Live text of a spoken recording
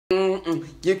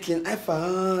You can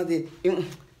afford it.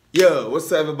 Yo,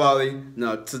 what's up, everybody?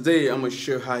 Now, today I'm gonna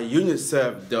show how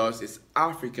Unicef does its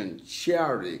African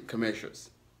charity commercials.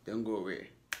 Don't go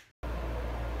away.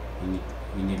 You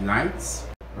need lights.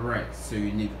 All right, so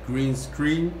you need green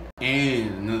screen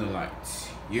and another light.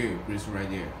 Yeah, green screen right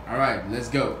there. All right, let's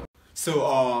go.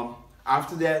 So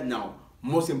after that, now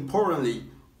most importantly,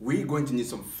 we're going to need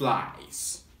some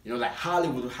flies. You know, like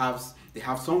Hollywood they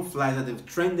have some flies that they've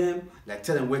trained them, like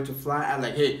tell them where to fly at,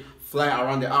 like, hey, fly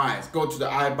around the eyes, go to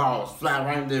the eyeballs, fly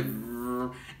around the,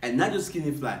 and not just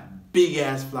skinny fly, big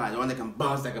ass fly, the one that can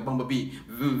buzz like a bumblebee,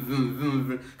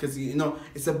 because you know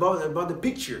it's about the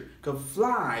picture. Because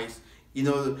flies, you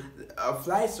know,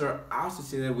 flies are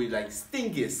associated with like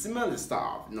stinky, smelly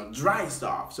stuff, you know, dry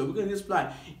stuff. So we're gonna use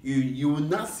fly. You will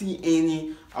not see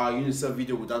any Unicef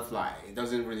video without fly. It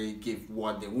doesn't really give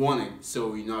what they wanted.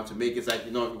 So you know, to make it like,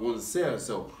 you know, you want to sell,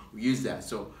 so we use that.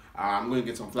 So I'm gonna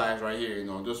get some flies right here. You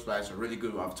know, those flies are really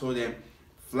good. I've told them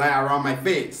fly around my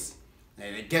face.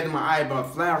 And they get in my eyeball,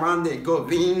 fly around there, go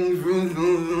vroom, vroom,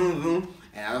 vroom, vroom, vroom,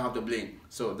 and I don't have to blink.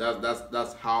 So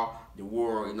that's how the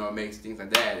world, you know, makes things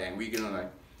like that, and we're gonna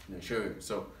like, you know, show you.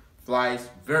 So flies,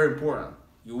 very important.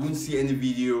 You won't see any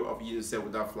video of Unicef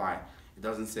without fly. It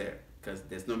doesn't say, because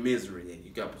there's no misery there.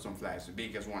 You gotta put some flies, the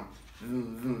biggest one.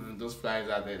 Those flies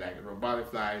out there, like robotic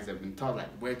flies, have been taught like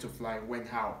where to fly, when,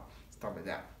 how, stuff like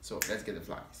that. So let's get the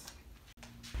flies.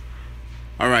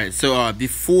 Alright, so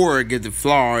before I get the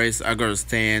flowers, I gotta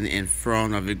stand in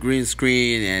front of the green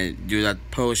screen and do that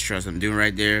posture as I'm doing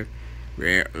right there.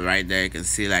 Right there, you can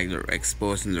see like they're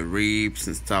exposing the ribs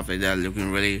and stuff like that,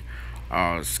 looking really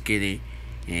skinny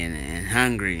and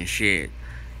hungry and shit.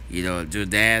 You know, do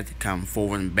that, come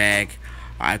forward and back.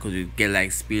 I could get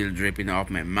like spit dripping off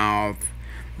my mouth.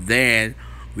 Then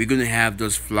we're gonna have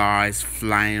those flies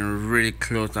flying really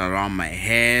close around my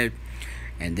head.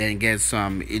 And then get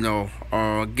some, you know,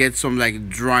 or get some like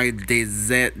dry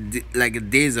desert, like a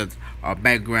desert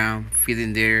background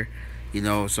feeling there, you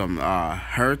know, some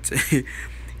hurt,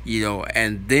 you know,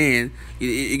 and then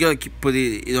you gotta put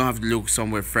it. You don't have to look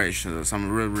somewhere fresh, some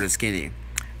really skinny.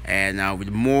 And with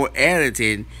more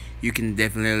editing, you can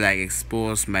definitely like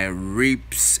expose my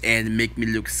ribs and make me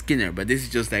look skinnier. But this is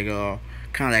just like a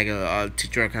kind of like a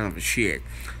teacher kind of a shit.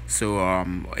 So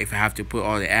if I have to put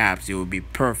all the apps, it would be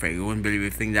perfect. You wouldn't believe, you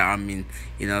think that I'm in,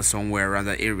 you know, somewhere around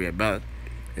that area, but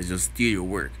it's just studio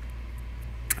work.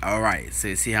 Alright, so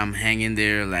you see how I'm hanging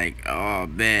there like, oh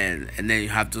man, and then you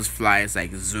have those flies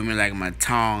like zooming like my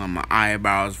tongue and my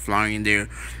eyebrows flying there.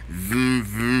 Vroom,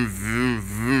 vroom, vroom,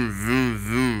 vroom, vroom,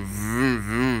 vroom, vroom,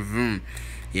 vroom, vroom.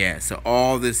 Yeah, so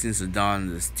all these things are done in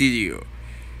the studio.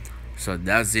 So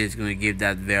that's it. It's gonna give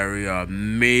that very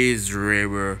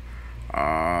miserable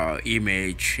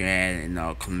image and, you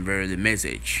know, convert the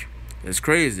message. It's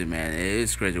crazy, man. It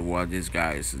is crazy what this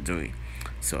guy is doing.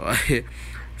 So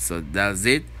so that's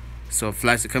it. So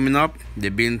flies are coming up.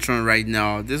 They're being thrown right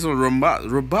now. These are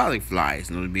robotic flies,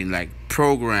 you know, being like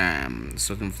programmed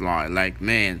certain fly. Like,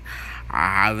 man,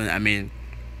 I mean,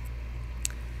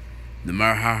 no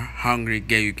matter how hungry you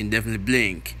get, you can definitely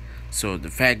blink. So the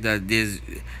fact that this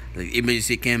like images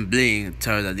you can blink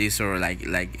tell that these are like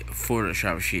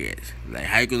Photoshop shit. Like,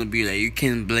 how you gonna be like you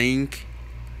can blink?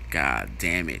 God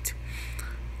damn it.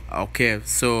 Okay,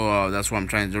 so that's what I'm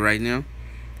trying to do right now.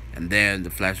 And then the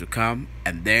flash will come,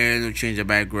 and then we'll change the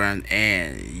background,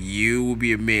 and you will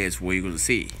be amazed what you're gonna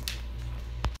see.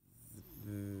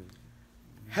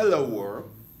 Hello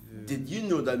world. Did you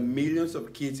know that millions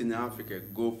of kids in Africa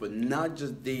go for not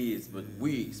just days but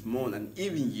weeks, months, and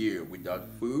even years without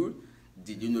food?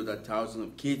 Did you know that thousands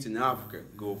of kids in Africa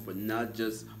go for not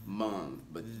just months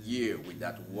but years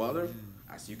without water?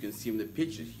 As you can see in the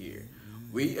pictures here,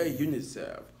 we at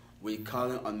UNICEF, we're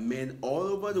calling on men all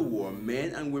over the world,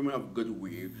 men and women of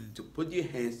goodwill, to put your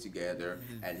hands together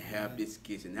and help these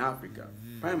kids in Africa.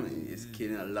 Family is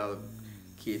killing a lot of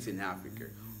kids in Africa.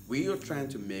 We are trying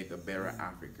to make a better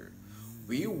Africa.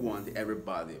 We want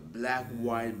everybody, black,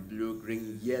 white, blue,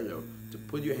 green, yellow, to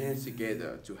put your hands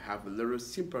together to have a little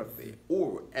sympathy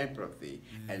or empathy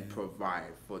and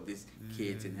provide for these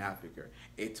kids in Africa.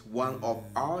 It's one of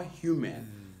our human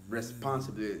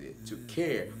responsibility to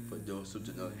care for those who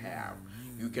do not have.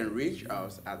 You can reach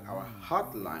us at our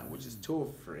hotline, which is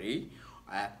toll free,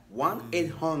 at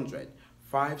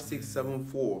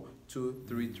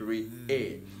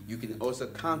 1-800-5674-2338. You can also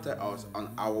contact us on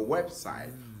our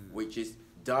website, which is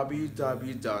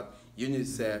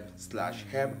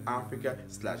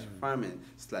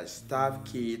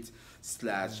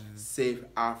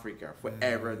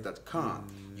www.unicef/help-africa/famine/staff-kids/save-africa-forever.com.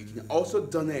 You can also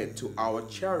donate to our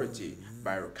charity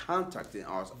by contacting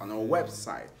us on our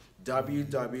website,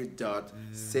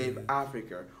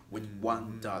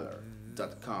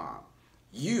 www.saveafricawith1dollar.com.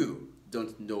 You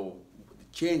don't know the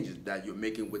changes that you're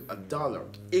making with a dollar.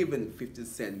 Even 50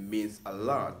 cents means a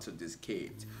lot to these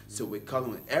kids. So we're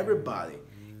calling on everybody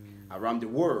around the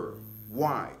world,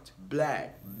 white,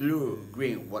 black, blue,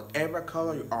 green, whatever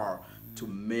color you are, to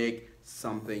make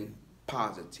something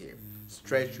positive.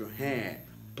 Stretch your hand,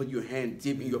 put your hand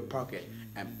deep in your pocket,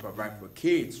 and provide for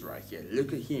kids right here.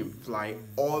 Look at him fly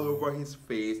all over his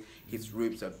face. His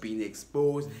ribs are being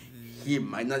exposed. He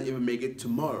might not even make it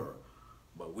tomorrow.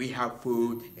 But we have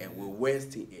food and we're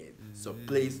wasting it. So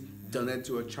please donate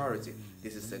to a charity.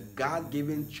 This is a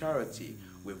God-given charity.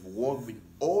 We've worked with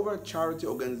over charity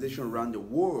organizations around the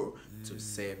world to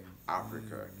save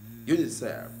Africa.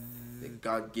 Unicef, the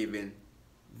God-given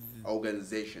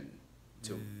organization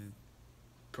to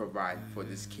provide for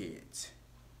these kids.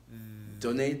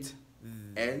 Donate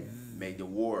and make the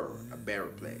world a better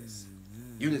place.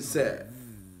 Unicef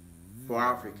for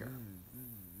Africa.